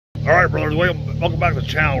All right, brothers, welcome back to the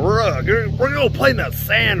channel. We're gonna play in that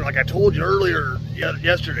sand like I told you earlier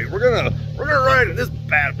yesterday. We're gonna ride in this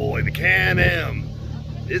bad boy, the Can-Am.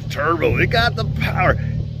 It's turbo. It got the power,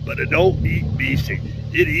 but it don't eat beasting.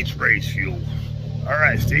 It eats race fuel. All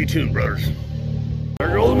right, stay tuned, brothers. There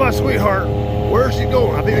goes my sweetheart. Where's she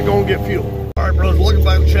going? I think they're going to get fuel. All right, brothers, welcome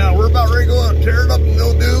back to the channel. We're about ready to go out and tear it up in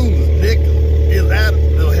no dunes. Nick is at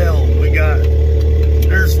the helm. We got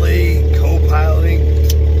Nurse Lee co-piloting,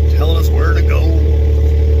 telling us where to go.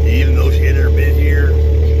 Even though she had her bit here,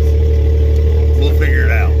 we'll figure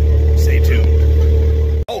it out. Stay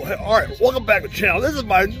tuned. Oh, hey, all right, welcome back to the channel. This is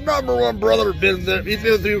my #1 brother. He's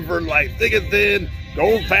been through for like thick and thin,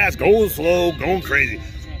 going fast, going slow, going crazy.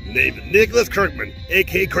 Named Nicholas Kirkman,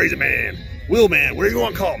 aka Crazy Man, Wheel Man, whatever you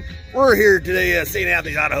want to call him. We're here today at St.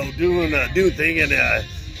 Anthony, Idaho, doing a thing, and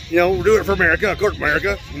you know, we're doing it for America, of course,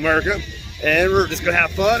 America, and we're just gonna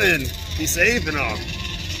have fun and be safe and all.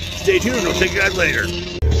 Stay tuned. We'll take you guys later. All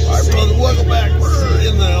right, brothers, welcome back. We're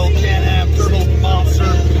in the old Can-Am Turbo Monster,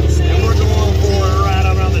 and we're going for a ride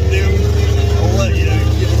around the dune. I'll let you get a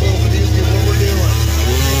little bit easier what we're doing.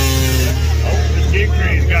 Oh, this Big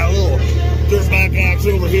Crane's got a little dirtbag axe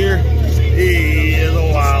over here. He is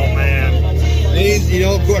a wild man. He's, you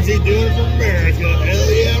know, of course, he's doing it for America.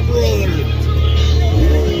 Hell yeah, brother.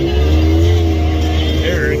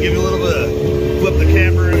 Here, give you a little bit of flip the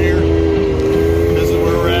camera in here. This is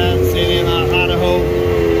where we're at, St. Anthony, Idaho.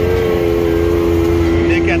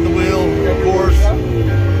 Nick at the wheel, of course.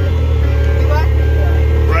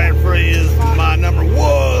 Right in front of you is my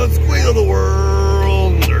 #1 squeal of the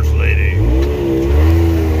world, Nurse Lady.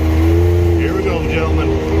 Here we go, gentlemen.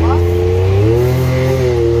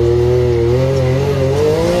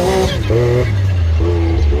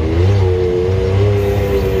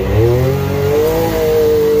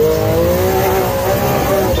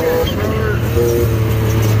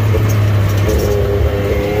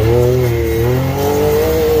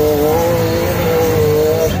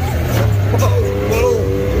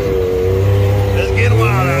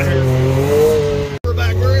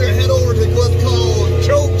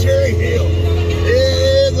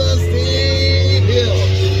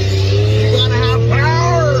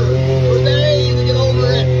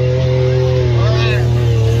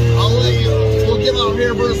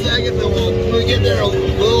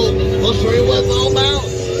 We'll show you what it's all about.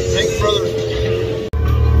 Thanks, brother.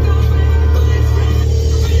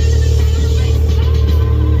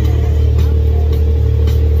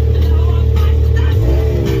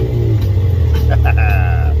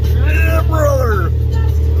 Yeah, brother.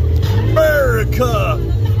 America.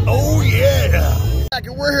 Oh, yeah.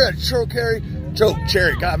 We're here at Choke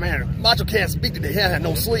Cherry. God, man, Macho can't speak today. He had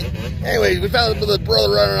no sleep. Anyways, we found this brother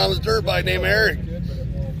running around this dirt bike named Eric.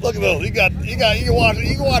 Look at those. You can watch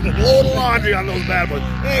it blowing laundry on those bad boys.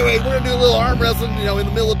 Anyway, we're gonna do a little arm wrestling, you know, in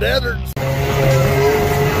the middle of the desert.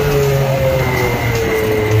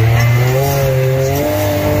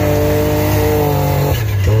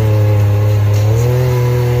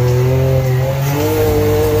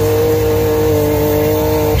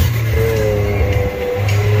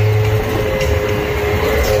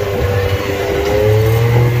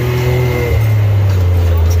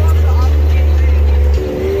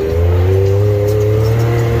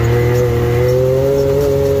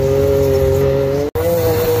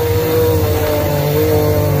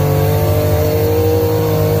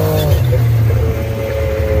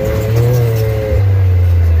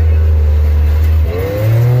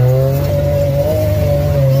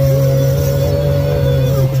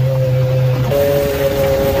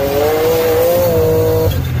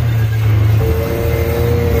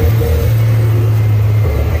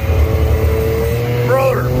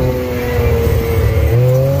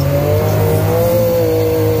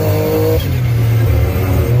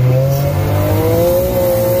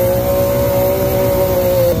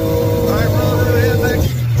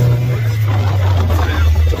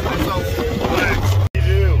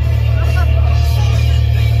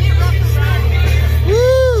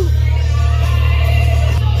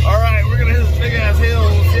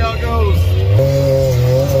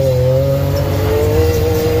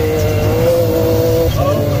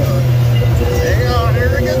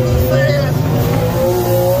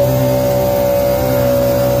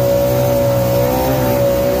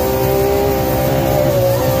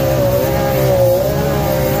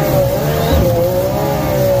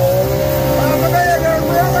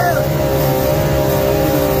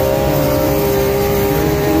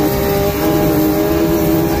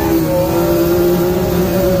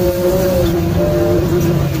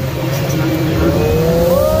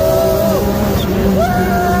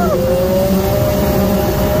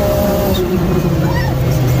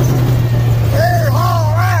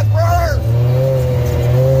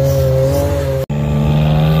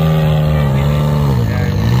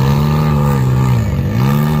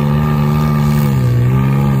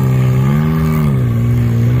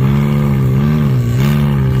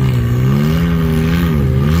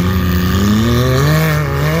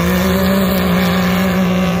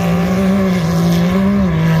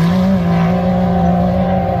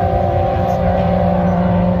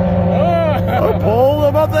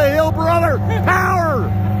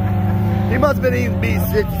 must have been eating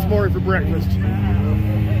B6 this morning for breakfast.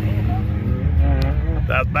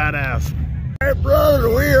 That's badass. All right, brother,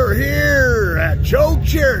 we are here at Choke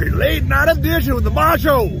Cherry, late night edition with the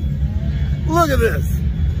Macho. Look at this.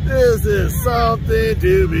 This is something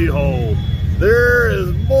to behold. There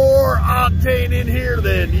is more octane in here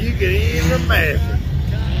than you can even imagine.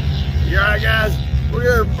 You all right, guys?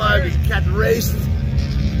 We're gonna find these cat races.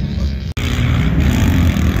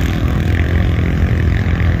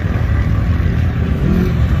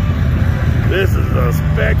 This is a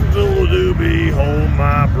spectacle to behold,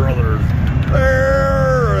 my brothers.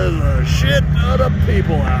 There is a shit ton of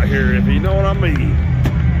people out here, if you know what I mean.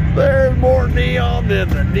 There's more neon than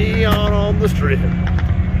the neon on the strip.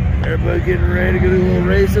 Everybody getting ready to go do a little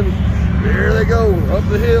racing. There they go, up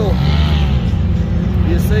the hill.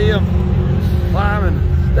 You see them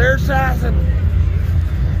climbing. They're sassing.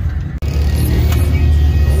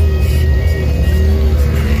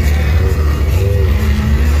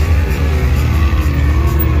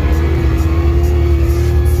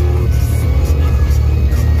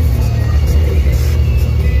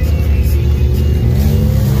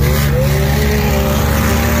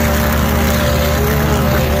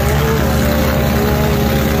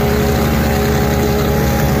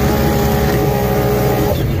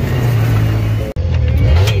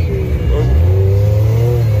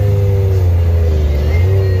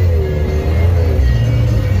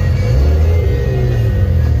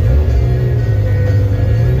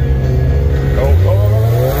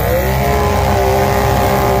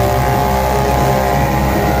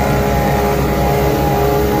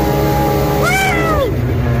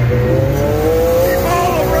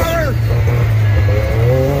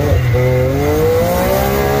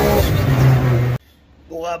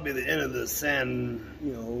 That'll be the end of the Sand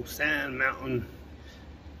Mountain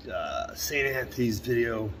St. Anthony's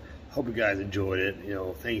video. Hope you guys enjoyed it.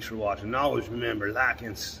 Thanks for watching. And always remember, like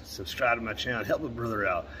and subscribe to my channel. Help a brother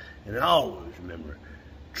out. And always remember,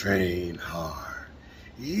 train hard,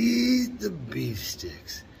 eat the beef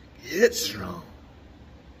sticks, get strong,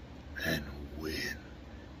 and win.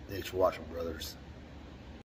 Thanks for watching, brothers.